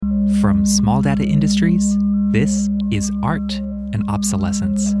From Small Data Industries, this is Art and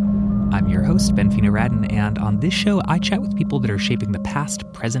Obsolescence. I'm your host, Ben Fina-Radin, and on this show, I chat with people that are shaping the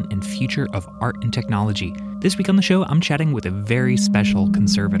past, present, and future of art and technology. This week on the show, I'm chatting with a very special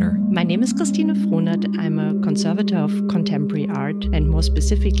conservator. My name is Christine Frohnert. I'm a conservator of contemporary art and more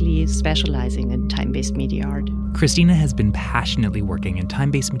specifically specializing in time-based media art. Christina has been passionately working in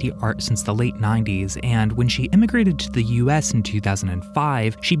time-based media art since the late 90s, and when she immigrated to the US in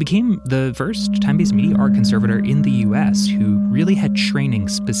 2005, she became the first time-based media art conservator in the US who really had training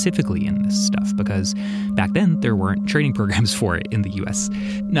specifically in this stuff, because back then there weren't training programs for it in the US.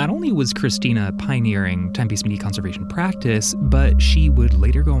 Not only was Christina pioneering time-based media conservation practice, but she would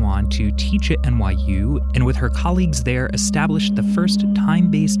later go on to teach at NYU, and with her colleagues there established the first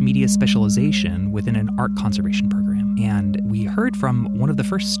time-based media specialization within an art conservation program. And we heard from one of the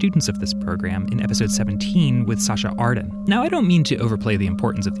first students of this program in episode 17 with Sasha Arden. Now, I don't mean to overplay the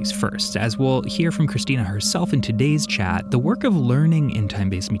importance of these firsts. As we'll hear from Christina herself in today's chat, the work of learning in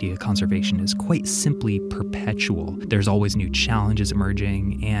time-based media conservation is quite simply perpetual. There's always new challenges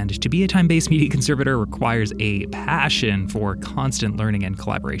emerging, and to be a time-based media conservator requires a passion for constant learning and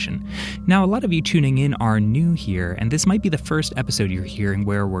collaboration. Now, a lot of you tuning in are new here, and this might be the first episode you're hearing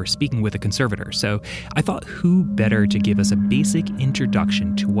where we're speaking with a conservator. So I thought, who better to give us a basic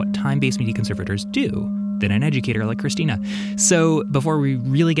introduction to what time-based media conservators do than an educator like Christina. So before we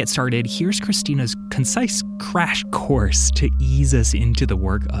really get started, here's Christina's concise crash course to ease us into the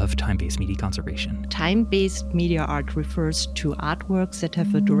work of time-based media conservation. Time-based media art refers to artworks that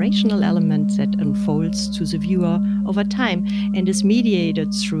have a durational element that unfolds to the viewer over time and is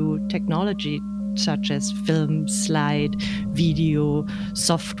mediated through technology such as film, slide, video,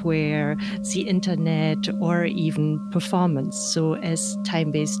 software, the internet, or even performance. So as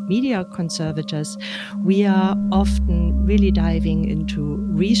time-based media conservators, we are often really diving into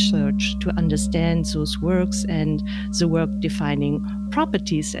research to understand those works and the work-defining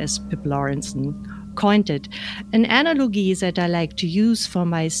properties, as Pip Lawrenson coined it. An analogy that I like to use for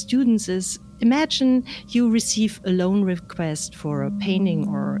my students is, imagine you receive a loan request for a painting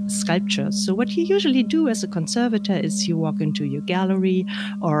or sculpture. So what you usually do as a conservator is you walk into your gallery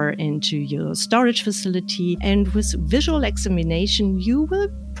or into your storage facility, and with visual examination, you will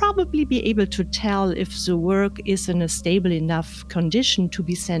probably be able to tell if the work is in a stable enough condition to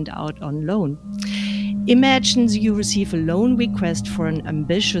be sent out on loan. Imagine you receive a loan request for an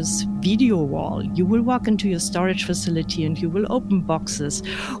ambitious video wall. You will walk into your storage facility and you will open boxes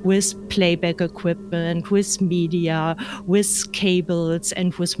with playback equipment, with media, with cables,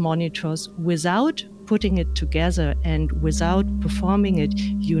 and with monitors. Without putting it together and without performing it,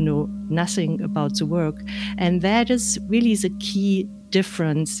 you know nothing about the work. And that is really the key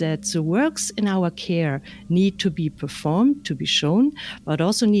difference, that the works in our care need to be performed, to be shown, but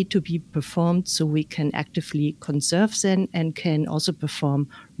also need to be performed so we can actively conserve them and can also perform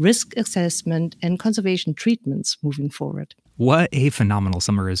risk assessment and conservation treatments moving forward. What a phenomenal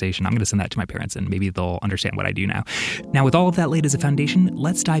summarization. I'm going to send that to my parents and maybe they'll understand what I do now. Now, with all of that laid as a foundation,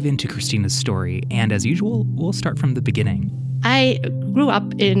 let's dive into Christina's story. And as usual, we'll start from the beginning. I grew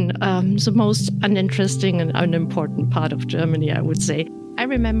up in the most uninteresting and unimportant part of Germany, I would say. I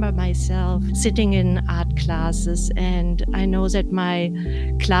remember myself sitting in art classes, and I know that my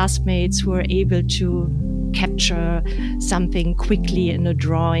classmates were able to capture something quickly in a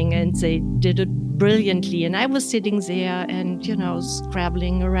drawing, and they did it brilliantly. And I was sitting there and,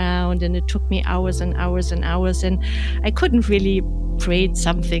 scrabbling around, and it took me hours and hours and hours, and I couldn't really create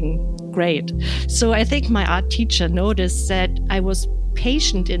something great. So I think my art teacher noticed that I was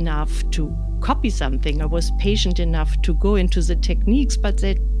patient enough to copy something. I was patient enough to go into the techniques, but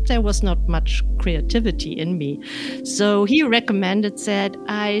that there was not much creativity in me. So he recommended that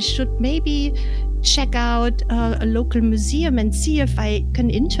I should maybe check out a local museum and see if I can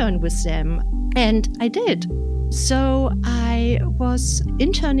intern with them. And I did. So I was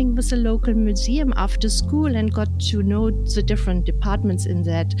interning with a local museum after school and got to know the different departments in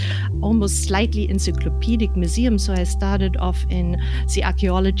that almost slightly encyclopedic museum. So I started off in the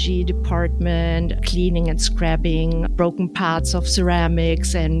archaeology department, cleaning and scrapping broken parts of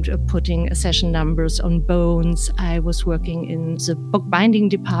ceramics and putting accession numbers on bones. I was working in the bookbinding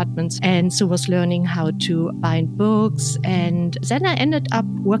departments and so was learning how to bind books. And then I ended up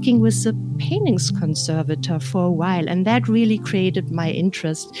working with the paintings conservator for a while, and that really created my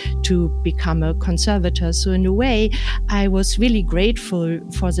interest to become a conservator. So in a way, I was really grateful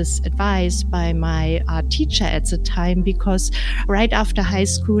for this advice by my art teacher at the time, because right after high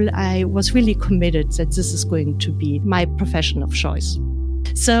school, I was really committed that this is going to be my profession of choice.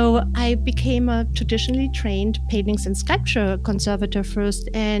 So I became a traditionally trained paintings and sculpture conservator first,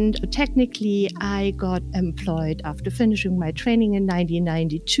 and technically I got employed after finishing my training in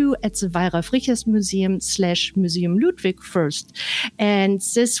 1992 at the Wallraf-Richartz Museum / Museum Ludwig first. And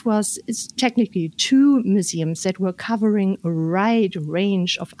this was technically two museums that were covering a wide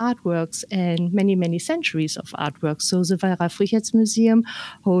range of artworks and many, many centuries of artworks. So the Wallraf-Richartz Museum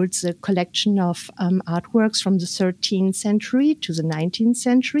holds a collection of artworks from the 13th century to the 19th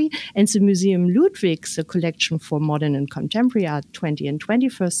century, and the Museum Ludwig, the collection for modern and contemporary art, 20th and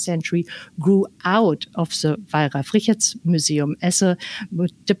 21st century, grew out of the Wallraf-Richartz Museum as a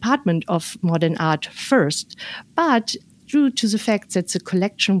department of modern art first. But due to the fact that the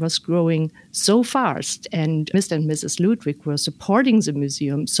collection was growing so fast and Mr. and Mrs. Ludwig were supporting the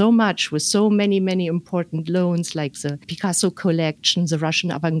museum so much with so many, many important loans like the Picasso collection, the Russian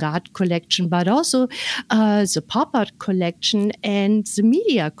avant-garde collection, but also the pop art collection and the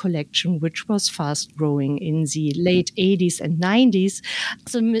media collection, which was fast growing in the late 80s and 90s.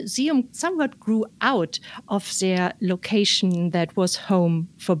 The museum somewhat grew out of their location that was home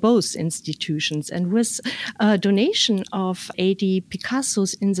for both institutions. And with a donation of 80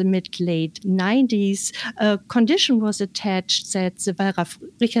 Picassos in the mid-late 90s, a condition was attached that the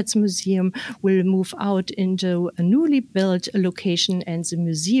Wallraf-Richartz Museum will move out into a newly built location and the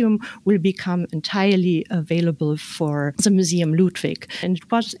museum will become entirely available for the Museum Ludwig. And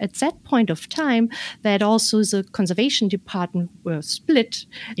it was at that point of time that also the conservation department were split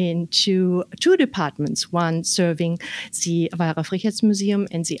into two departments, one serving the Wallraf-Richartz Museum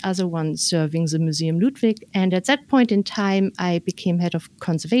and the other one serving the Museum Ludwig. And at that point in time, I became head of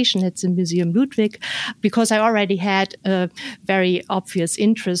conservation at the Museum Ludwig because I already had a very obvious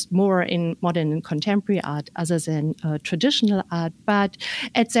interest more in modern and contemporary art other than traditional art. But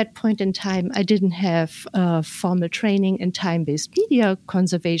at that point in time, I didn't have formal training in time-based media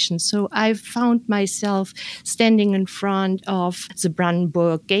conservation. So I found myself standing in front of the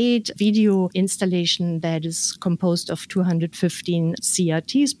Brandenburg Gate video installation that is composed of 215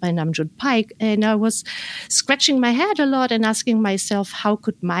 CRTs by Namjoon Paik. And I was scratching my head a lot and asking myself, how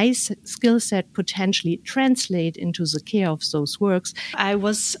could my skill set potentially translate into the care of those works? I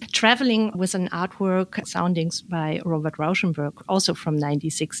was traveling with an artwork, Soundings by Robert Rauschenberg, also from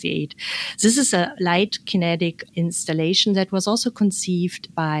 1968. This is a light kinetic installation that was also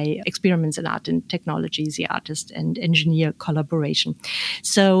conceived by Experiments in Art and Technology, the artist and engineer collaboration.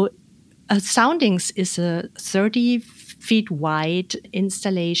 So Soundings is a 30 feet wide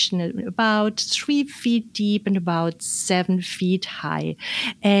installation, about 3 feet deep and about 7 feet high.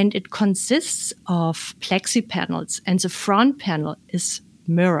 And it consists of plexi panels, and the front panel is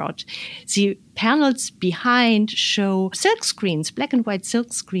mirrored. The panels behind show silk screens, black and white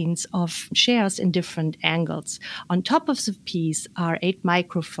silk screens of chairs in different angles. On top of the piece are 8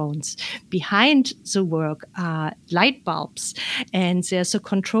 microphones. Behind the work are light bulbs, and there's a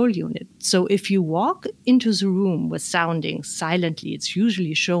control unit. So if you walk into the room with Soundings silently, it's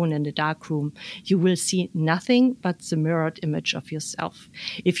usually shown in the dark room, you will see nothing but the mirrored image of yourself.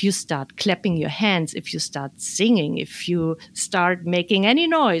 If you start clapping your hands, if you start singing, if you start making any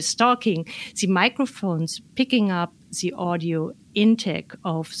noise, talking, the microphones picking up the audio intake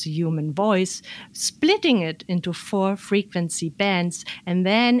of the human voice, splitting it into 4 frequency bands, and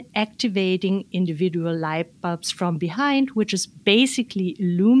then activating individual light bulbs from behind, which is basically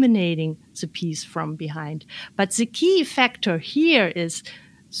illuminating the piece from behind. But the key factor here is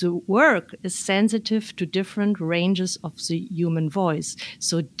the work is sensitive to different ranges of the human voice.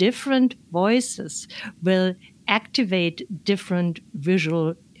 So different voices will activate different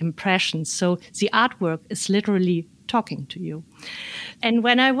visual impressions. So the artwork is literally talking to you. And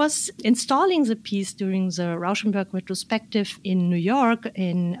when I was installing the piece during the Rauschenberg retrospective in New York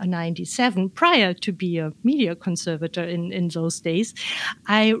in 1997, prior to be a media conservator in those days,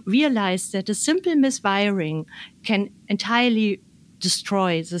 I realized that a simple miswiring can entirely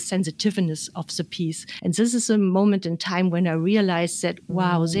destroy the sensitiveness of the piece. And this is a moment in time when I realized that,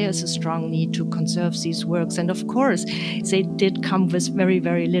 wow, there's a strong need to conserve these works. And of course, they did come with very,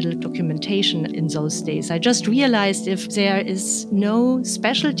 very little documentation in those days. I just realized if there is no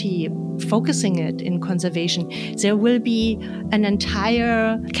specialty focusing it in conservation, there will be an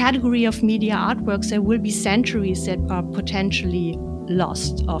entire category of media artworks. There will be centuries that are potentially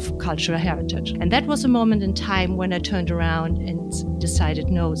lost of cultural heritage. And that was a moment in time when I turned around and decided,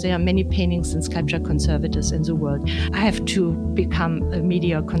 no, there are many paintings and sculpture conservators in the world. I have to become a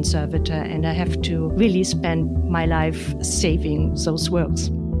media conservator and I have to really spend my life saving those works.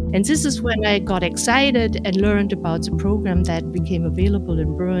 And this is when I got excited and learned about the program that became available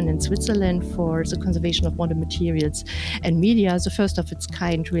in Bern in Switzerland for the conservation of modern materials and media, the first of its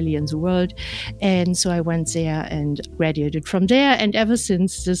kind really in the world. And so I went there and graduated from there. And ever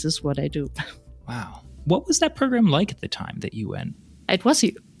since, this is what I do. Wow. What was that program like at the time that you went? It was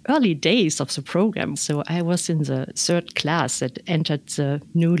the early days of the program. So I was in the third class that entered the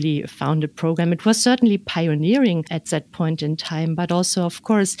newly founded program. It was certainly pioneering at that point in time, but also, of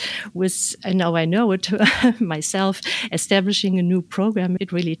course, now I know it myself, establishing a new program,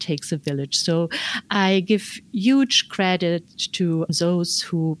 it really takes a village. So I give huge credit to those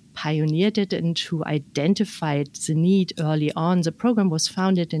who pioneered it and who identified the need early on. The program was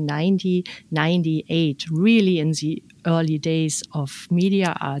founded in 1998, really in the early days of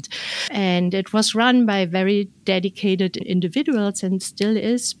media art. And it was run by very dedicated individuals and still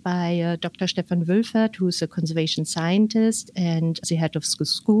is by Dr. Stefan Wülfert, who's a conservation scientist and the head of the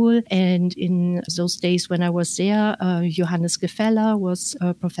school. And in those days when I was there, Johannes Gefeller was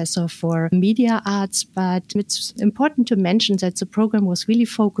a professor for media arts. But it's important to mention that the program was really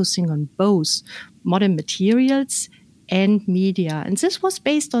focusing on both modern materials and media. And this was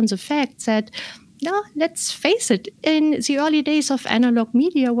based on the fact that let's face it, in the early days of analog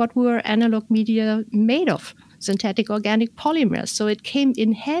media, what were analog media made of? Synthetic organic polymers. So it came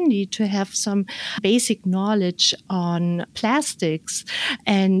in handy to have some basic knowledge on plastics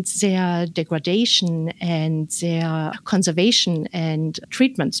and their degradation and their conservation and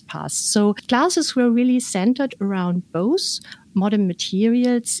treatments paths. So classes were really centered around both modern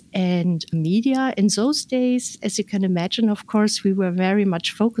materials and media. In those days, as you can imagine, of course, we were very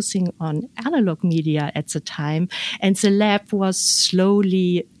much focusing on analog media at the time, and the lab was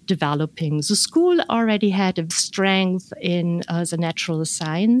slowly developing. The school already had a strength in the natural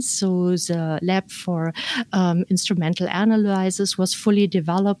science, so the lab for instrumental analysis was fully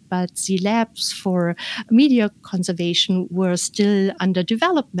developed, but the labs for media conservation were still under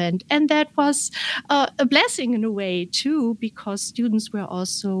development. And that was a blessing in a way, too, because students were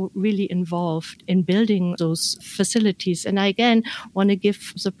also really involved in building those facilities. And I, again, want to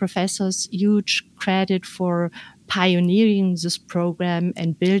give the professors huge credit for pioneering this program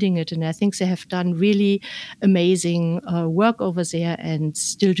and building it. And I think they have done really amazing work over there and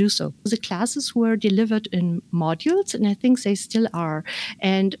still do so. The classes were delivered in modules, and I think they still are.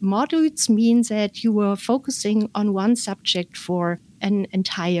 And modules means that you were focusing on one subject for an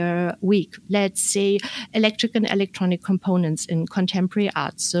entire week. Let's say electric and electronic components in contemporary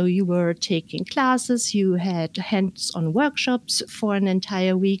art. So you were taking classes, you had hands-on workshops for an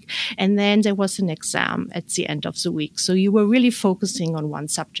entire week, and then there was an exam at the end of the week. So you were really focusing on one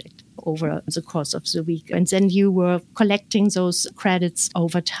subject over the course of the week. And then you were collecting those credits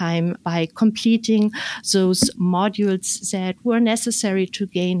over time by completing those modules that were necessary to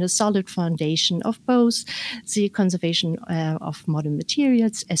gain a solid foundation of both the conservation of modern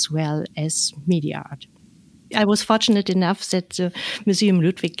materials as well as media art. I was fortunate enough that the Museum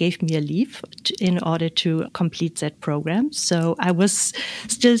Ludwig gave me a leave in order to complete that program. So I was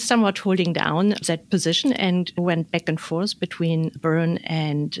still somewhat holding down that position and went back and forth between Bern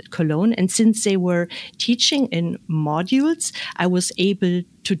and Cologne. And since they were teaching in modules, I was able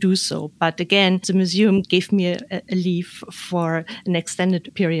to do so. But again, the museum gave me a leave for an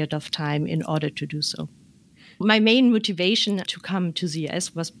extended period of time in order to do so. My main motivation to come to the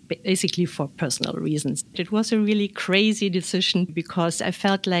US was basically for personal reasons. It was a really crazy decision because I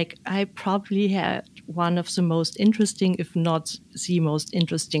felt like I probably had one of the most interesting, if not the most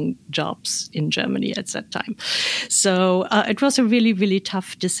interesting jobs in Germany at that time. So it was a really, really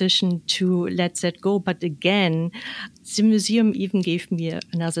tough decision to let that go. But again, the museum even gave me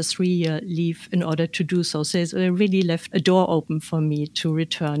another 3-year leave in order to do so. So it really left a door open for me to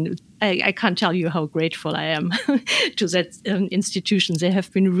return. I can't tell you how grateful I am to that institution. They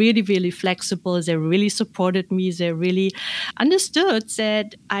have been really, really flexible. They really supported me. They really understood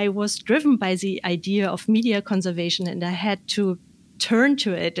that I was driven by the idea of media conservation, and I had to turn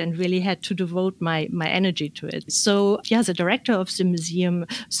to it and really had to devote my energy to it. So, the director of the museum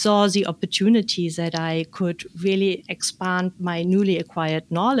saw the opportunity that I could really expand my newly acquired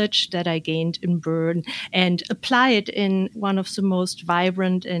knowledge that I gained in Bern and apply it in one of the most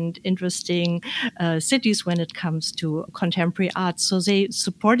vibrant and interesting cities when it comes to contemporary art. So they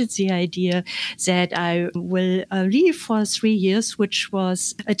supported the idea that I will leave for 3 years, which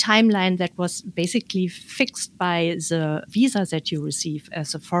was a timeline that was basically fixed by the visa that you receive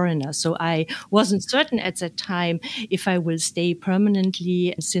as a foreigner. So I wasn't certain at that time if I will stay permanently,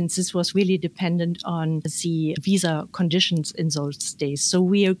 since this was really dependent on the visa conditions in those days. So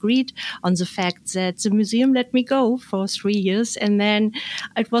we agreed on the fact that the museum let me go for 3 years. And then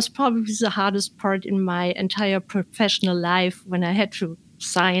it was probably the hardest part in my entire professional life when I had to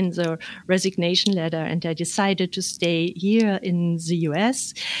sign the resignation letter, and I decided to stay here in the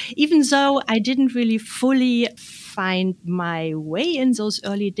US, even though I didn't really fully find my way in those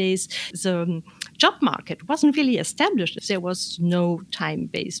early days. The job market wasn't really established. There was no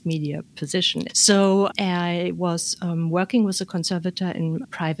time-based media position. So I was working with a conservator in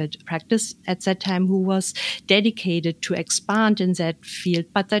private practice at that time who was dedicated to expand in that field,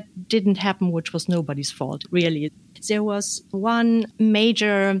 but that didn't happen, which was nobody's fault, really. There was one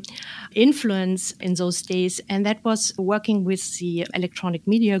major influence in those days, and that was working with the Electronic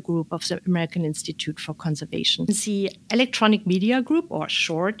Media Group of the American Institute for Conservation. The Electronic Media Group, or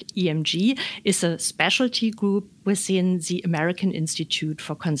short EMG, is a specialty group within the American Institute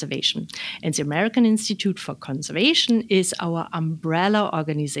for Conservation. And the American Institute for Conservation is our umbrella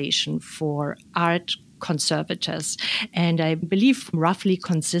organization for art conservators, and I believe roughly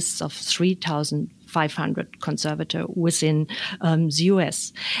consists of 3,500 conservators within the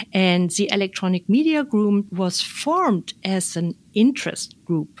US. And the Electronic Media Group was formed as an interest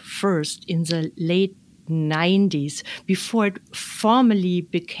group first in the late 90s, before it formally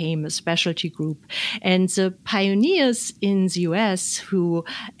became a specialty group. And the pioneers in the US who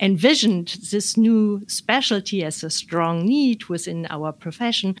envisioned this new specialty as a strong need within our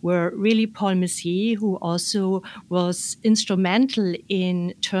profession were really Paul Messier, who also was instrumental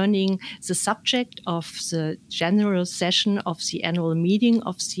in turning the subject of the general session of the annual meeting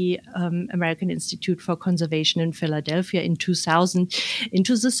of the American Institute for Conservation in Philadelphia in 2000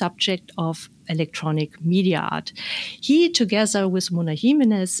 into the subject of electronic media art. He, together with Mona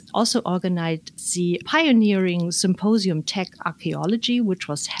Jimenez, also organized the pioneering symposium Tech Archaeology, which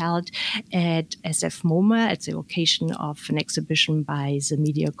was held at SF MoMA at the occasion of an exhibition by the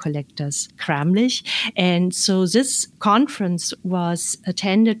media collectors Kramlich. And so this conference was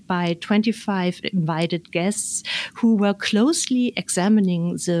attended by 25 invited guests who were closely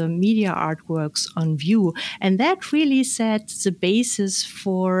examining the media artworks on view. And that really set the basis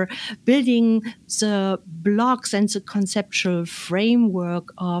for building the blocks and the conceptual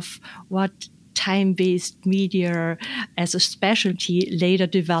framework of what time-based media as a specialty later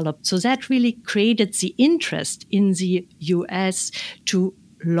developed. So that really created the interest in the US to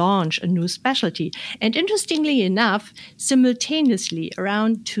launch a new specialty. And interestingly enough, simultaneously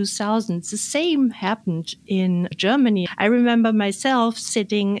around 2000, the same happened in Germany. I remember myself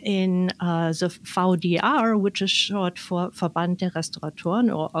sitting in the VDR, which is short for Verband der Restauratoren,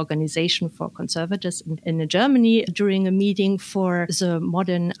 or Organization for Conservators in Germany, during a meeting for the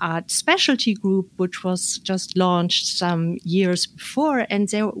Modern Art Specialty Group, which was just launched some years before. And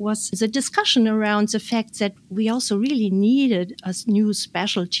there was the discussion around the fact that we also really needed a new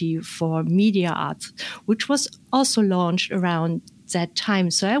specialty for media arts, which was also launched around that time.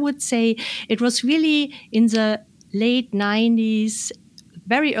 So I would say it was really in the late 90s,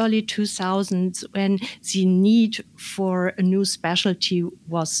 very early 2000s, when the need for a new specialty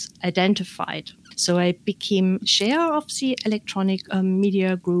was identified. So I became chair of the Electronic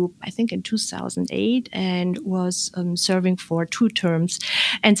Media Group, I think in 2008, and was serving for 2 terms.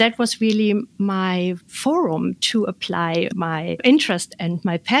 And that was really my forum to apply my interest and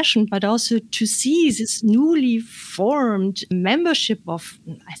my passion, but also to see this newly formed membership of,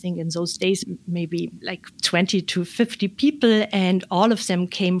 I think in those days, maybe like 20 to 50 people, and all of them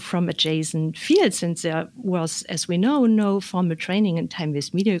came from adjacent fields, since there was, as we know, no formal training in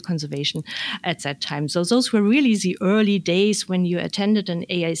time-based media conservation at that time. So those were really the early days when you attended an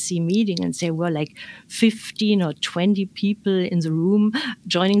AIC meeting and there were like 15 or 20 people in the room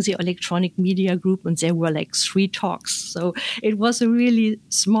joining the Electronic Media Group, and there were like 3 talks. So it was a really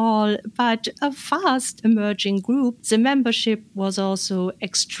small but a fast emerging group. The membership was also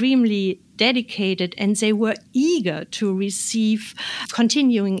extremely dedicated, and they were eager to receive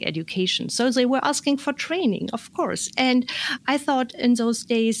continuing education. So they were asking for training, of course. And I thought in those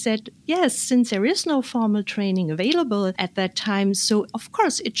days that, yes, since there is no formal training available at that time, so of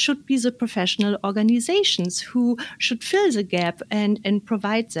course it should be the professional organizations who should fill the gap and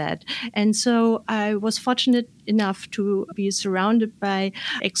provide that. And so I was fortunate enough to be surrounded by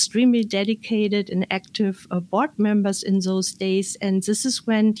extremely dedicated and active board members in those days. And this is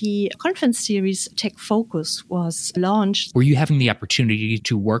when the conference series Tech Focus was launched. Were you having the opportunity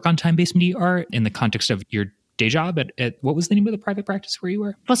to work on time-based media art in the context of your day job at what was the name of the private practice where you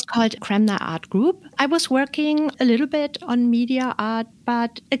were? It was called Kremner Art Group. I was working a little bit on media art,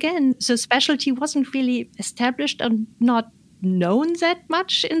 but again, the specialty wasn't really established and not known that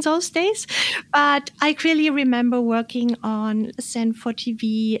much in those days. But I clearly remember working on Zen for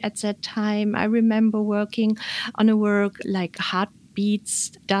TV at that time. I remember working on a work like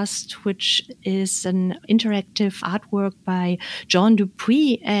Heartbeats Dust, which is an interactive artwork by Jean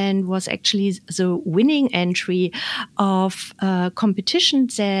Dupuy and was actually the winning entry of a competition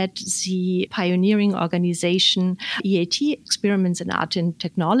that the pioneering organization EAT, Experiments in Art and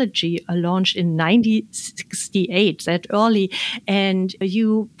Technology, launched in 1968, that early. And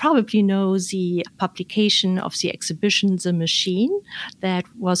you probably know the publication of the exhibition The Machine that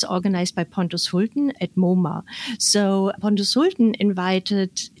was organized by Pontus Hultén at MoMA. So Pontus Hultén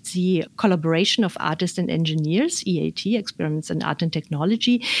invited the collaboration of artists and engineers, EAT, Experiments in Art and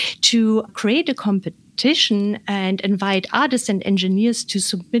Technology, to create a competition and invite artists and engineers to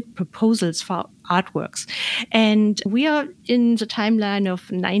submit proposals for artworks. And we are in the timeline of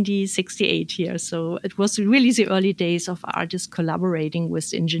 1968 here. So it was really the early days of artists collaborating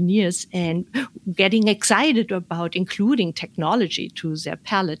with engineers and getting excited about including technology to their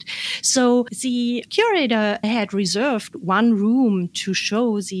palette. So the curator had reserved one room to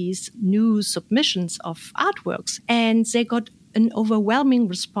show these new submissions of artworks, and they got an overwhelming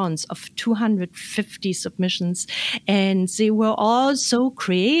response of 250 submissions. And they were all so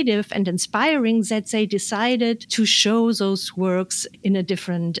creative and inspiring that they decided to show those works in a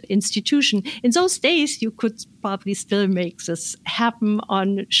different institution. In those days, you could probably still make this happen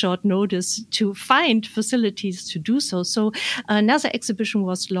on short notice to find facilities to do so. So another exhibition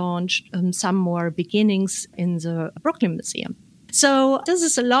was launched, Some More Beginnings, in the Brooklyn Museum. So this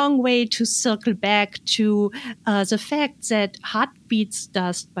is a long way to circle back to the fact that Heartbeats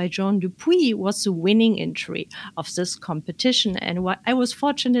Dust by Jean Dupuy was the winning entry of this competition. And I was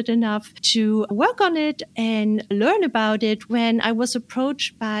fortunate enough to work on it and learn about it when I was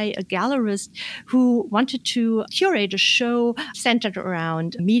approached by a gallerist who wanted to curate a show centered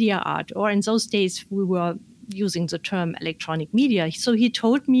around media art, or in those days we were using the term electronic media. So he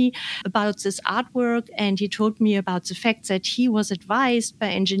told me about this artwork, and he told me about the fact that he was advised by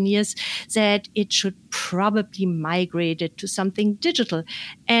engineers that it should probably migrate it to something digital.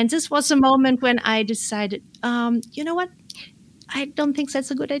 And this was a moment when I decided, you know what? I don't think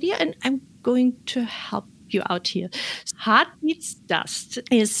that's a good idea, and I'm going to help you out here. Heartbeats Dust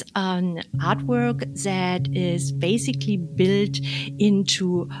is an artwork that is basically built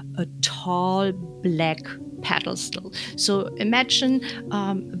into a tall black pedestal. So imagine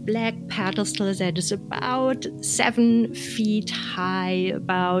a black pedestal that is about 7 feet high,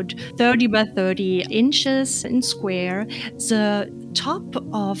 about 30 by 30 inches in square. The top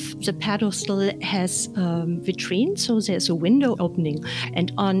of the pedestal has vitrine, so there's a window opening.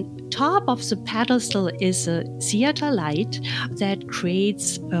 And on top of the pedestal is a theater light that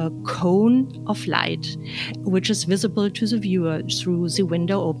creates a cone of light, which is visible to the viewer through the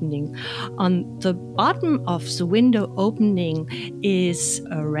window opening. On the bottom of the window opening is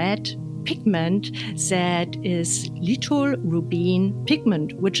a red pigment that is lithophile rubin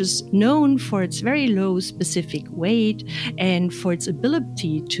pigment, which is known for its very low specific weight and for its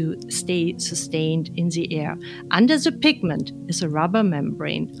ability to stay sustained in the air. Under the pigment is a rubber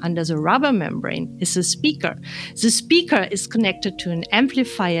membrane. Under the rubber membrane is a speaker. The speaker is connected to an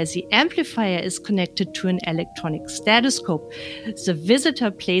amplifier. The amplifier is connected to an electronic stethoscope. The visitor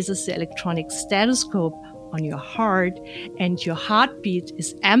places the electronic stethoscope on your heart, and your heartbeat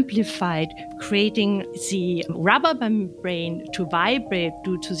is amplified, creating the rubber membrane to vibrate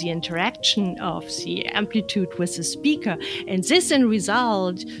due to the interaction of the amplitude with the speaker. And this, in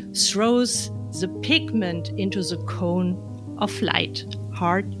result, throws the pigment into the cone of light.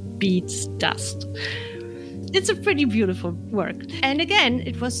 Heartbeats Dust. It's a pretty beautiful work. And again,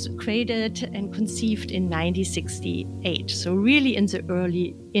 it was created and conceived in 1968. So really in the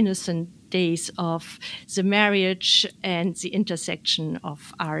early innocent days of the marriage and the intersection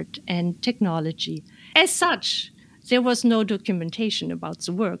of art and technology. As such, there was no documentation about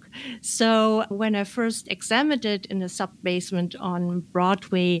the work. So when I first examined it in a sub-basement on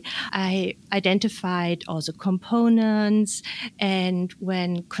Broadway, I identified all the components. And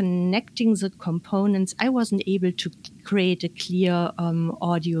when connecting the components, I wasn't able to create a clear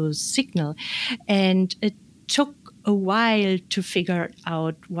audio signal. And it took a while to figure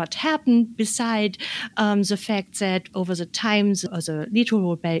out what happened, beside the fact that over the times the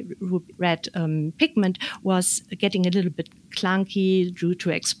lithophile red pigment was getting a little bit clunky due to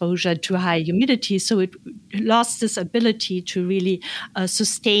exposure to high humidity. So it lost this ability to really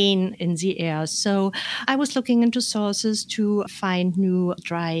sustain in the air. So I was looking into sources to find new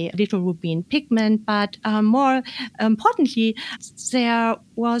dry little rubin pigment, but more importantly, there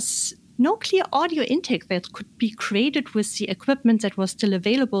was no clear audio intake that could be created with the equipment that was still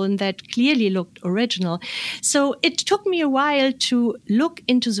available and that clearly looked original. So it took me a while to look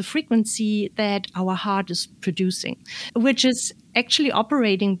into the frequency that our heart is producing, which is actually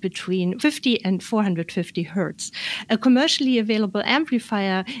operating between 50 and 450 hertz. A commercially available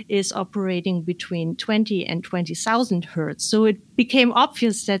amplifier is operating between 20 and 20,000 hertz. So it became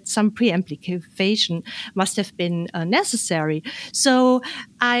obvious that some preamplification must have been necessary. So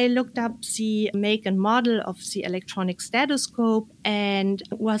I looked up the make and model of the electronic stethoscope and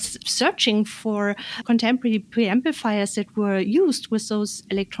was searching for contemporary preamplifiers that were used with those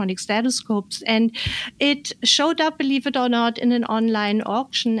electronic stethoscopes. And it showed up, believe it or not, in an online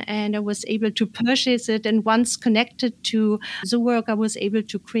auction, and I was able to purchase it. And once connected to the work, I was able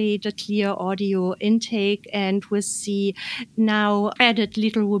to create a clear audio intake. And with the now added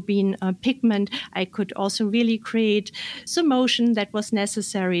little rubin pigment, I could also really create the motion that was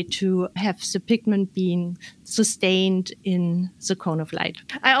necessary to have the pigment being sustained in the cone of light.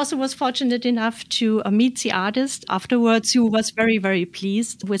 I also was fortunate enough to meet the artist afterwards, who was very, very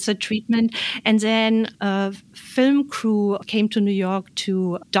pleased with the treatment. And then a film crew came to New York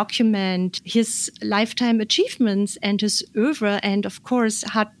to document his lifetime achievements and his oeuvre. And of course,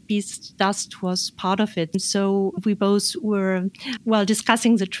 Heartbeat's dust was part of it. So we both were,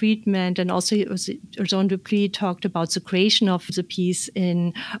 discussing the treatment, and also Jean Dupuis talked about the creation of the piece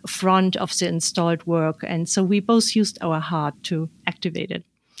in front of the installed work. And so we both used our heart to activate it.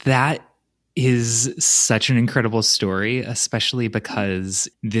 That is such an incredible story, especially because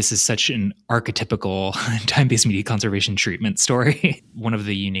this is such an archetypical time-based media conservation treatment story. One of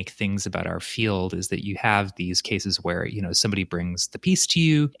the unique things about our field is that you have these cases where, somebody brings the piece to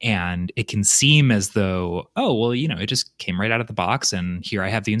you and it can seem as though, it just came right out of the box and here I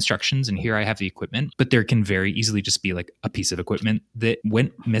have the instructions and here I have the equipment. But there can very easily just be like a piece of equipment that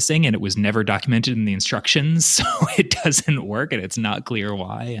went missing and it was never documented in the instructions. So it doesn't work and it's not clear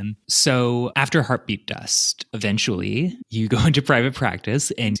why. And so after Heartbeat Dust, eventually you go into private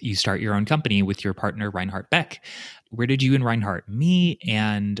practice and you start your own company with your partner, Reinhard Beck. Where did you and Reinhard meet,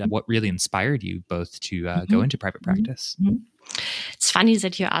 and what really inspired you both to go into private practice? Mm-hmm. It's funny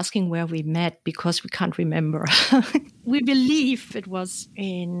that you're asking where we met because we can't remember. We believe it was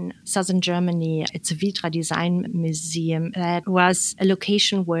in southern Germany. It's a Vitra Design Museum that was a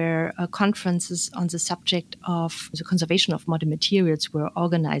location where conferences on the subject of the conservation of modern materials were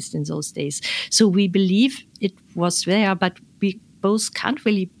organized in those days. So we believe it was there, but we both can't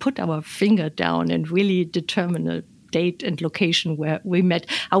really put our finger down and really determine a date and location where we met.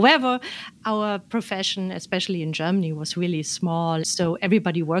 However, our profession, especially in Germany, was really small. So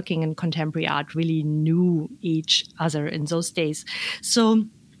everybody working in contemporary art really knew each other in those days. So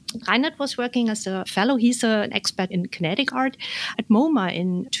Reinhard was working as a fellow. He's an expert in kinetic art at MoMA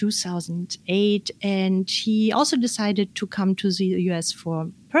in 2008. And he also decided to come to the US for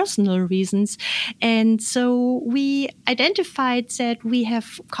personal reasons. And so we identified that we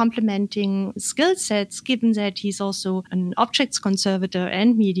have complementing skill sets, given that he's also an objects conservator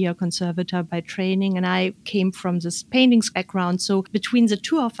and media conservator by training. And I came from this paintings background. So between the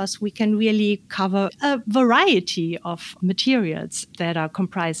two of us, we can really cover a variety of materials that are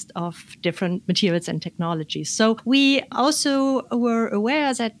comprised of different materials and technologies. So we also were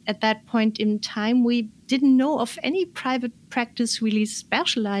aware that at that point in time, we didn't know of any private practice really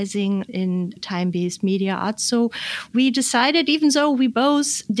specializing in time-based media art. So we decided, even though we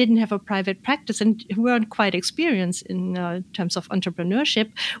both didn't have a private practice and weren't quite experienced in terms of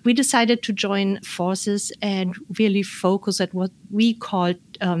entrepreneurship, we decided to join forces and really focus at what we called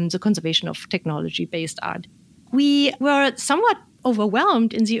the conservation of technology-based art. We were somewhat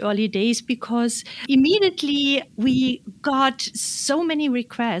overwhelmed in the early days because immediately we got so many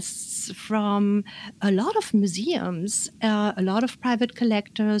requests from a lot of museums, a lot of private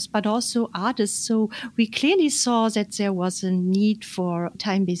collectors, but also artists. So we clearly saw that there was a need for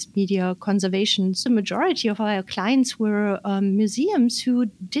time-based media conservation. The majority of our clients were museums who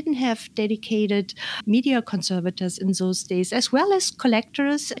didn't have dedicated media conservators in those days, as well as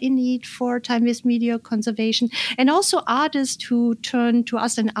collectors in need for time-based media conservation, and also artists who turn to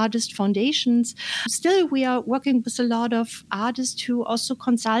us and artist foundations. Still, we are working with a lot of artists who also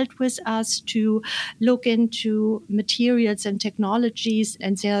consult with with us to look into materials and technologies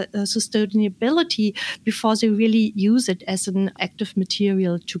and their sustainability before they really use it as an active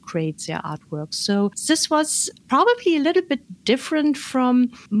material to create their artwork. So this was probably a little bit different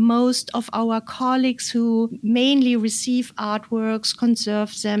from most of our colleagues who mainly receive artworks,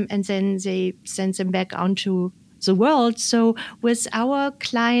 conserve them, and then they send them back onto the world. So with our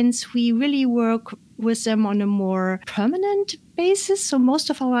clients, we really work with them on a more permanent basis. So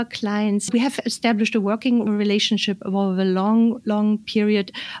most of our clients, we have established a working relationship over a long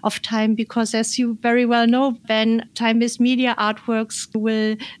period of time, because as you very well know, Ben, time-based media artworks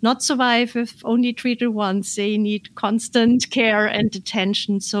will not survive if only treated once. They need constant care and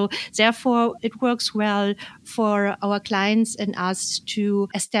attention. So therefore, it works well for our clients and us to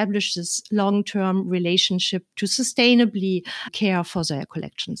establish this long-term relationship to sustainably care for their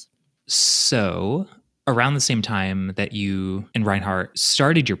collections. So around the same time that you and Reinhard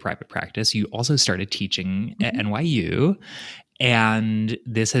started your private practice, you also started teaching at NYU. And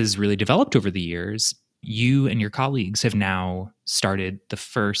this has really developed over the years. You and your colleagues have now started the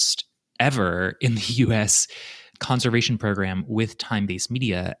first ever in the US conservation program with time-based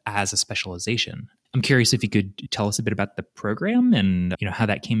media as a specialization. I'm curious if you could tell us a bit about the program and how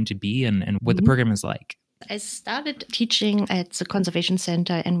that came to be and what the program is like. I started teaching at the Conservation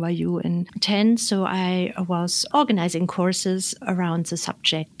Center NYU in 2010, so I was organizing courses around the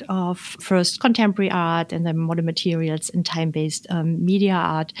subject of first contemporary art and then modern materials and time-based media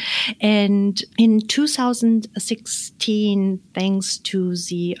art. And in 2016, thanks to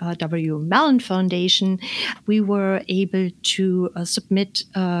the W. Mellon Foundation, we were able to submit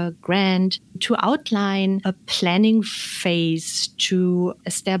a grant to outline a planning phase to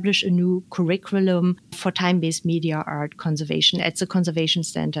establish a new curriculum for time-based media art conservation at the Conservation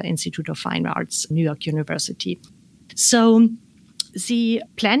Center Institute of Fine Arts, New York University. So the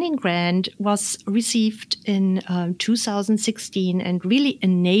planning grant was received in 2016 and really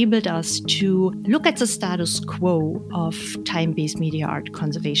enabled us to look at the status quo of time-based media art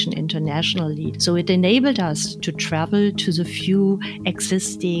conservation internationally. So it enabled us to travel to the few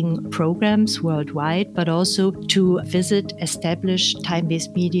existing programs worldwide, but also to visit established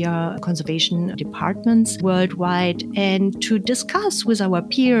time-based media conservation departments worldwide and to discuss with our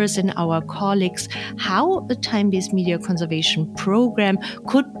peers and our colleagues how a time-based media conservation program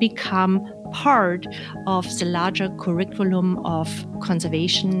could become part of the larger curriculum of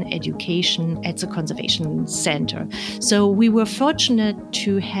conservation education at the Conservation Center. So we were fortunate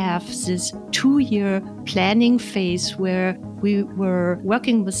to have this 2-year planning phase where we were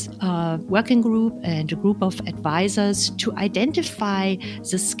working with a working group and a group of advisors to identify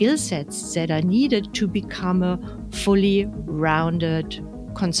the skill sets that are needed to become a fully rounded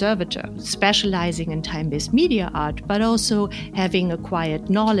conservator, specializing in time-based media art, but also having acquired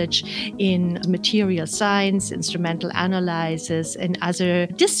knowledge in material science, instrumental analysis, and other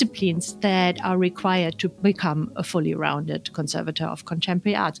disciplines that are required to become a fully rounded conservator of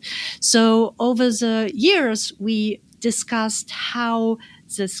contemporary art. So over the years, we discussed how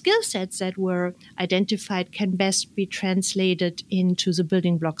the skill sets that were identified can best be translated into the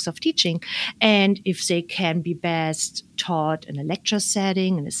building blocks of teaching, and if they can be best taught in a lecture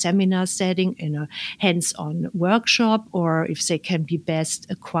setting, in a seminar setting, in a hands-on workshop, or if they can be best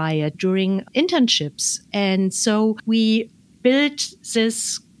acquired during internships. And so we built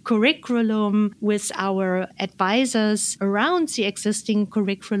this curriculum with our advisors around the existing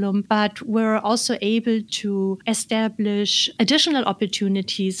curriculum, but we're also able to establish additional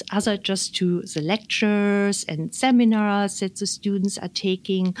opportunities other just to the lectures and seminars that the students are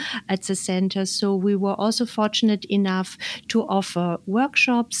taking at the center. So we were also fortunate enough to offer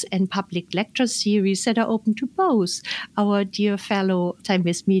workshops and public lecture series that are open to both our dear fellow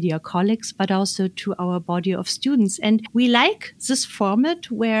time-based media colleagues, but also to our body of students. And we like this format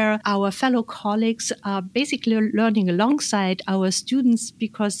where our fellow colleagues are basically learning alongside our students,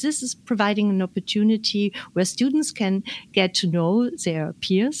 because this is providing an opportunity where students can get to know their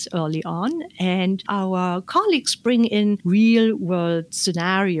peers early on, and our colleagues bring in real-world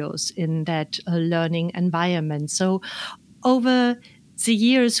scenarios in that learning environment. So over the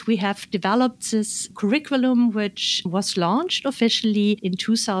years, we have developed this curriculum, which was launched officially in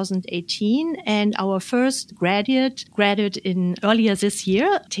 2018. And our first graduate in earlier this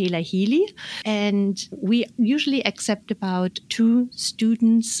year, Taylor Healy. And we usually accept about 2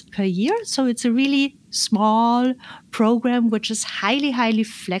 students per year. So it's a really small program which is highly, highly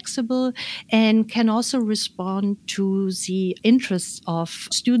flexible and can also respond to the interests of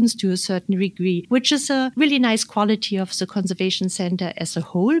students to a certain degree, which is a really nice quality of the Conservation Center as a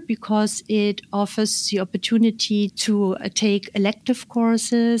whole, because it offers the opportunity to take elective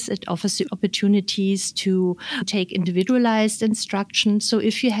courses. It offers the opportunities to take individualized instruction. So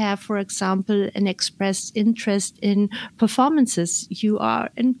if you have, for example, an expressed interest in performances, you are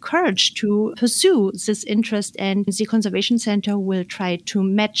encouraged to pursue this interest, and the Conservation Center will try to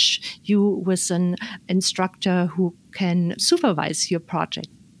match you with an instructor who can supervise your project.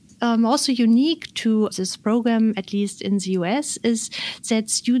 Also unique to this program, at least in the US, is that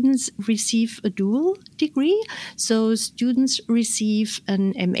students receive a dual degree. So students receive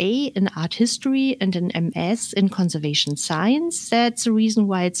an MA in art history and an MS in conservation science. That's the reason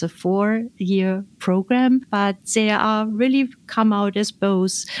why it's a 4-year program, but they are really come out as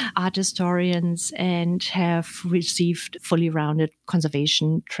both art historians and have received fully rounded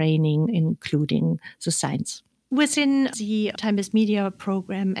conservation training, including the science. Within the time-based media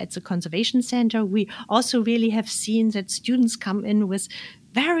program at the Conservation Center, we also really have seen that students come in with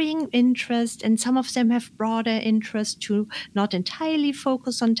varying interest, and some of them have broader interest to not entirely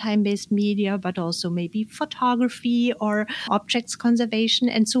focus on time-based media, but also maybe photography or objects conservation.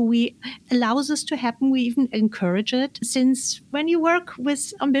 And so we allows this to happen. We even encourage it, since when you work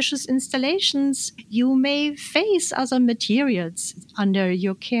with ambitious installations, you may face other materials under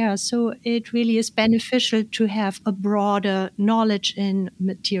your care. So it really is beneficial to have a broader knowledge in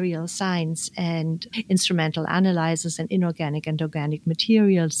material science and instrumental analysis and inorganic and organic materials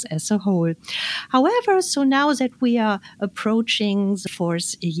as a whole. However, so now that we are approaching the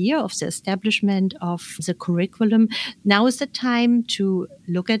 4th year of the establishment of the curriculum, now is the time to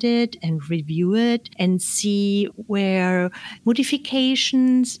look at it and review it and see where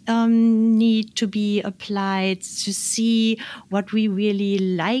modifications need to be applied, to see what we really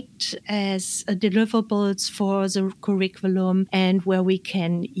liked as deliverables for the curriculum and where we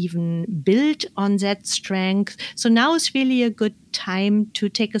can even build on that strength. So now is really a good time to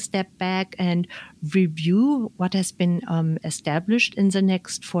take a step back and review what has been established in the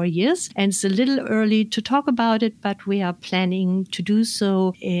next 4 years. And it's a little early to talk about it, but we are planning to do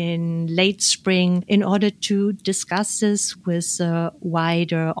so in late spring in order to discuss this with a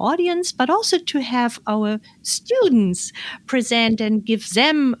wider audience, but also to have our students present and give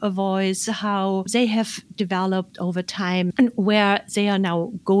them a voice, how they have developed over time and where they are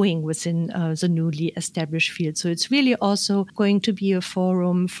now going within the newly established field. So it's really also going to be a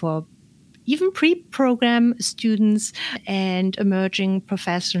forum for even pre-program students and emerging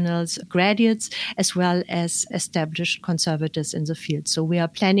professionals, graduates, as well as established conservators in the field. So we are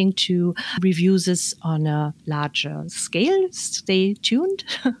planning to review this on a larger scale. Stay tuned.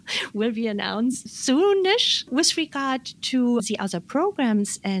 Will be announced soonish. With regard to the other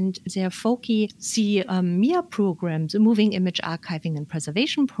programs and their FOCI, the MIA program, the Moving Image Archiving and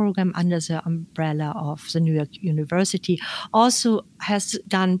Preservation program under the umbrella of the New York University, also has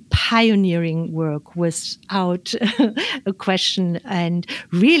done pioneering work without a question, and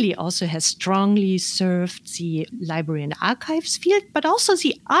really also has strongly served the library and archives field, but also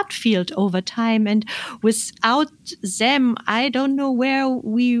the art field over time. And without them, I don't know where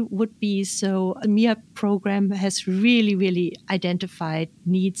we would be. So the MIA program has really, really identified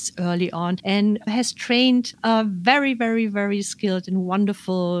needs early on and has trained very, very, very skilled and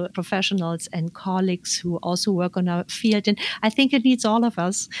wonderful professionals and colleagues who also work on our field. And I think it needs all of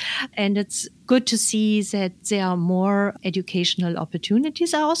us. And it's good to see that there are more educational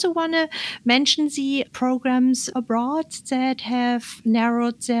opportunities. I also want to mention the programs abroad that have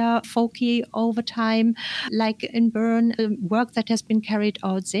narrowed their FOCI over time, like in Bern. The work that has been carried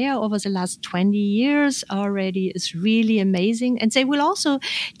out there over the last 20 years already is really amazing. And they will also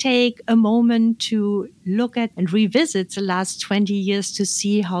take a moment to look at and revisit the last 20 years to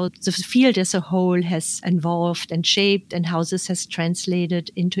see how the field as a whole has evolved and shaped and how this has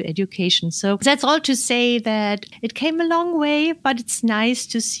translated into education. So that's all to say that it came a long way, but it's nice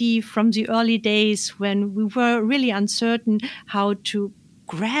to see from the early days when we were really uncertain how to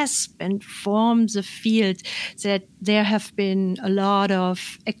grasp and form the field, that there have been a lot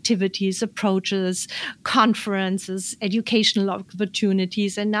of activities, approaches, conferences, educational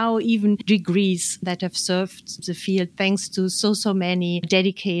opportunities, and now even degrees that have served the field thanks to so many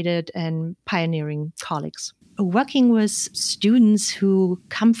dedicated and pioneering colleagues. Working with students who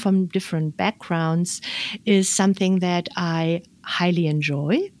come from different backgrounds is something that I highly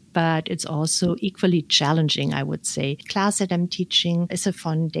enjoy, but it's also equally challenging, I would say. The class that I'm teaching is a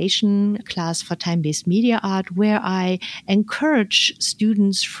foundation class for time-based media art, where I encourage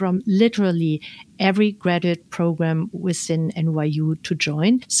students from literally every graduate program within NYU to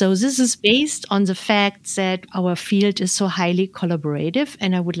join. So this is based on the fact that our field is so highly collaborative,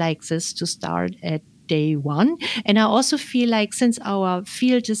 and I would like this to start at day one. And I also feel like since our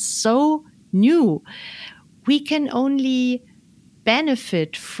field is so new, we can only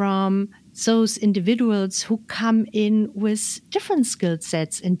benefit from those individuals who come in with different skill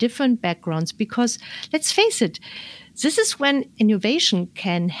sets and different backgrounds, because let's face it, this is when innovation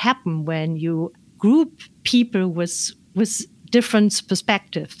can happen, when you group people with different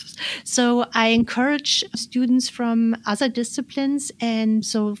perspectives. So I encourage students from other disciplines. And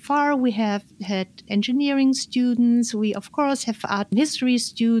so far we have had engineering students. We, of course, have art and history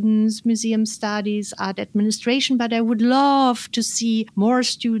students, museum studies, art administration. But I would love to see more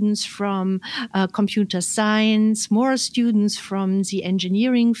students from computer science, more students from the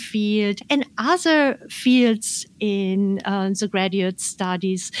engineering field and other fields in the graduate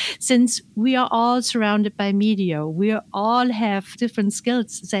studies, since we are all surrounded by media. We all have different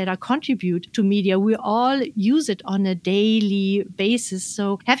skills that are contribute to media. We all use it on a daily basis.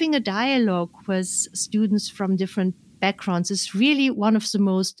 So having a dialogue with students from different backgrounds is really one of the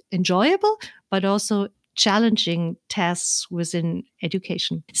most enjoyable, but also challenging tasks within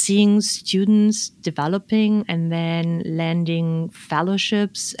education. Seeing students developing and then landing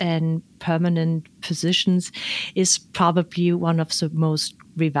fellowships and permanent positions is probably one of the most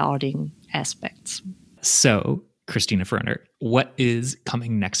rewarding aspects. So, Christina Ferner, what is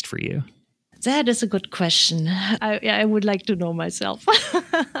coming next for you? That is a good question. I would like to know myself.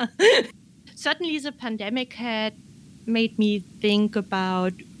 Certainly, the pandemic had made me think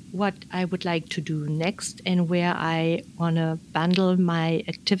about what I would like to do next and where I want to bundle my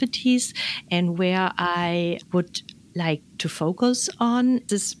activities and where I would like to focus on.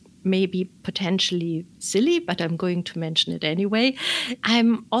 This may be potentially silly, but I'm going to mention it anyway.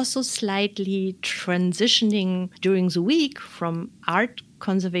 I'm also slightly transitioning during the week from art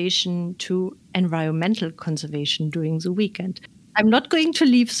conservation to environmental conservation during the weekend. I'm not going to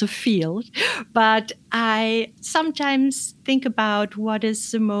leave the field, but I sometimes think about what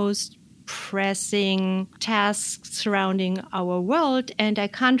is the most pressing tasks surrounding our world, and I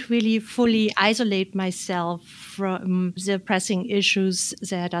can't really fully isolate myself from the pressing issues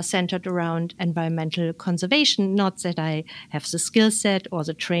that are centered around environmental conservation. Not that I have the skill set or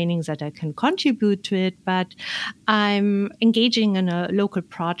the training that I can contribute to it, but I'm engaging in a local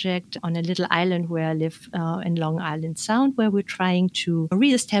project on a little island where I live in Long Island Sound, where we're trying to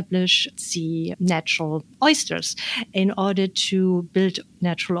reestablish the natural oysters in order to build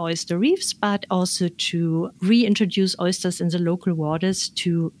natural oyster reefs, but also to reintroduce oysters in the local waters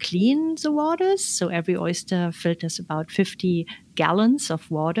to clean the waters. So every oyster filters about 50 gallons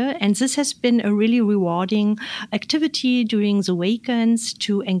of water. And this has been a really rewarding activity during the weekends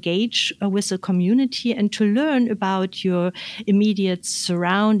to engage with the community and to learn about your immediate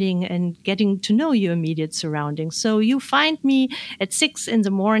surrounding and getting to know your immediate surroundings. So you find me at 6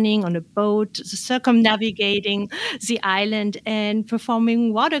 a.m. on a boat, circumnavigating the island and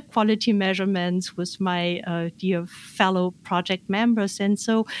performing water quality measurements with my dear fellow project members. And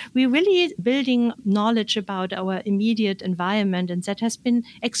so we're really building knowledge about our immediate environment, and that has been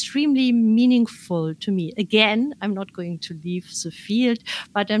extremely meaningful to me. Again, I'm not going to leave the field,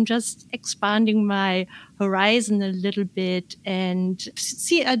 but I'm just expanding my horizon a little bit and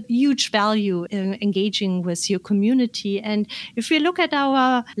see a huge value in engaging with your community. And if we look at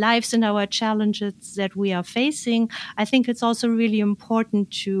our lives and our challenges that we are facing, I think it's also really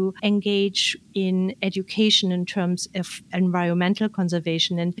important to engage in education in terms of environmental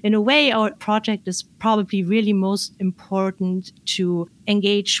conservation. And in a way, our project is probably really most important to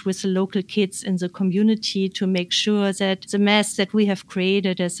engage with the local kids in the community to make sure that the mess that we have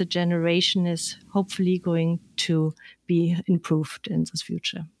created as a generation is hopefully going to be improved in the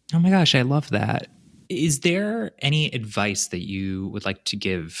future. Oh my gosh, I love that. Is there any advice that you would like to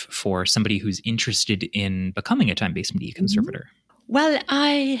give for somebody who's interested in becoming a time-based media conservator? Well,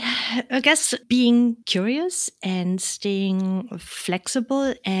 I guess being curious and staying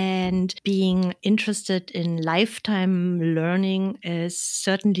flexible and being interested in lifetime learning is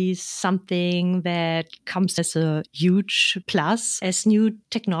certainly something that comes as a huge plus as new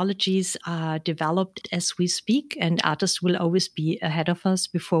technologies are developed as we speak, and artists will always be ahead of us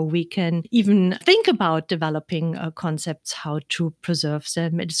before we can even think about developing concepts, how to preserve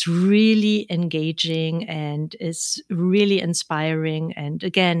them. It's really engaging and is really inspiring. And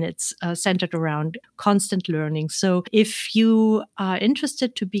again, it's centered around constant learning. So if you are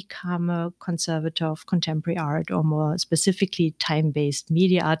interested to be become a conservator of contemporary art, or more specifically time-based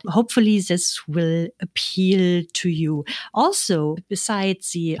media art. Hopefully this will appeal to you. Also,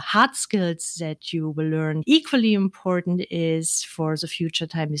 besides the hard skills that you will learn, equally important is for the future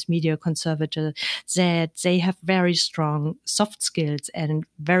time-based media conservator that they have very strong soft skills and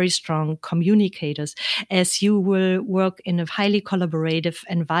very strong communicators, as you will work in a highly collaborative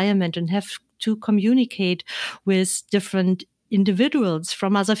environment and have to communicate with different individuals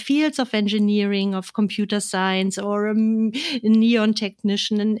from other fields of engineering, of computer science, or a neon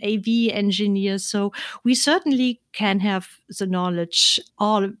technician, an AV engineer. So we certainly can have the knowledge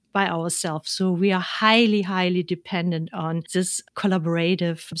all by ourselves. So we are highly, highly dependent on this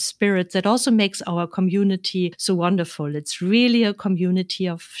collaborative spirit that also makes our community so wonderful. It's really a community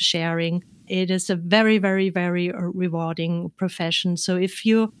of sharing. It is a very, very, very rewarding profession. So if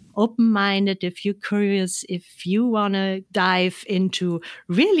you're open-minded, if you're curious, if you want to dive into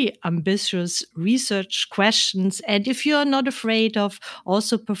really ambitious research questions, and if you're not afraid of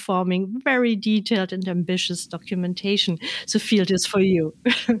also performing very detailed and ambitious documentation, the field is for you.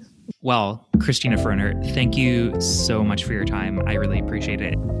 Well, Christina Frohner, thank you so much for your time. I really appreciate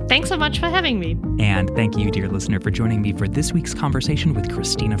it. Thanks so much for having me. And thank you, dear listener, for joining me for this week's conversation with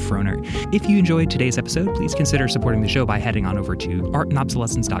Christina Frohner. If you enjoyed today's episode, please consider supporting the show by heading on over to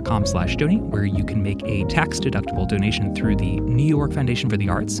artandobsolescence.com/donate, where you can make a tax-deductible donation through the New York Foundation for the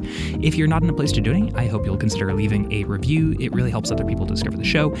Arts. If you're not in a place to donate, I hope you'll consider leaving a review. It really helps other people discover the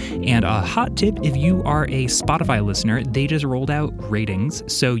show. And a hot tip, if you are a Spotify listener, they just rolled out ratings,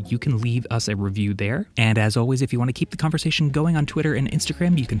 so you can leave us a review there. And as always, if you want to keep the conversation going on Twitter and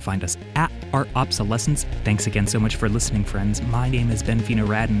Instagram, you can find us at Art Obsolescence. Thanks again so much for listening, friends. My name is Ben Fino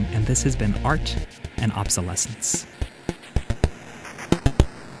Radin, and this has been Art and Obsolescence.